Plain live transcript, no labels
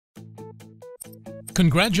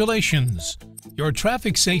Congratulations! Your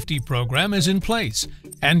traffic safety program is in place,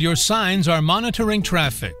 and your signs are monitoring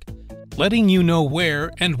traffic, letting you know where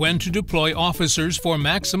and when to deploy officers for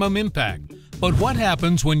maximum impact. But what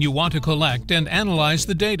happens when you want to collect and analyze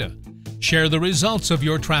the data? Share the results of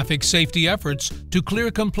your traffic safety efforts to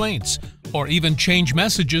clear complaints, or even change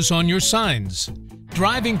messages on your signs.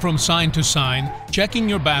 Driving from sign to sign, checking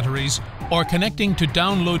your batteries, or connecting to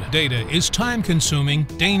download data is time-consuming,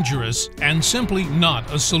 dangerous, and simply not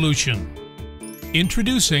a solution.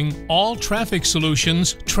 Introducing All Traffic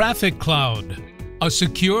Solutions TraffiCloud, a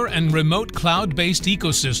secure and remote cloud-based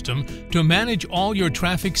ecosystem to manage all your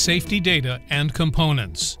traffic safety data and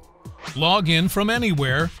components. Log in from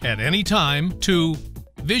anywhere, at any time, to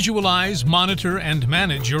visualize, monitor, and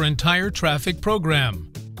manage your entire traffic program.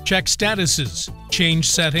 Check statuses, change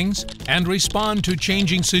settings, and respond to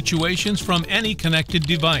changing situations from any connected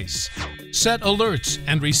device. Set alerts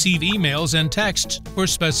and receive emails and texts for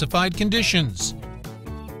specified conditions.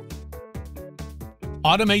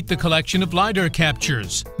 Automate the collection of LiDAR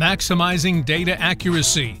captures, maximizing data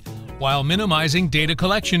accuracy, while minimizing data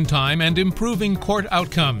collection time and improving court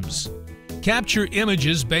outcomes. Capture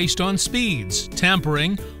images based on speeds,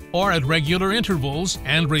 tampering, or at regular intervals,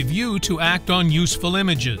 and review to act on useful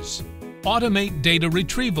images. Automate data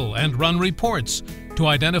retrieval and run reports to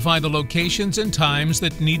identify the locations and times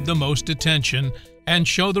that need the most attention and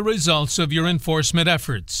show the results of your enforcement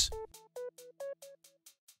efforts.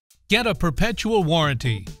 Get a perpetual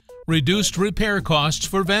warranty, reduced repair costs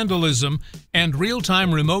for vandalism, and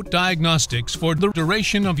real-time remote diagnostics for the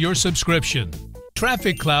duration of your subscription.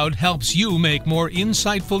 TraffiCloud helps you make more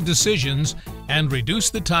insightful decisions and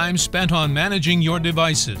reduce the time spent on managing your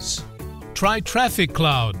devices. Try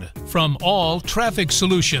TraffiCloud from All Traffic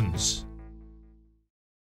Solutions.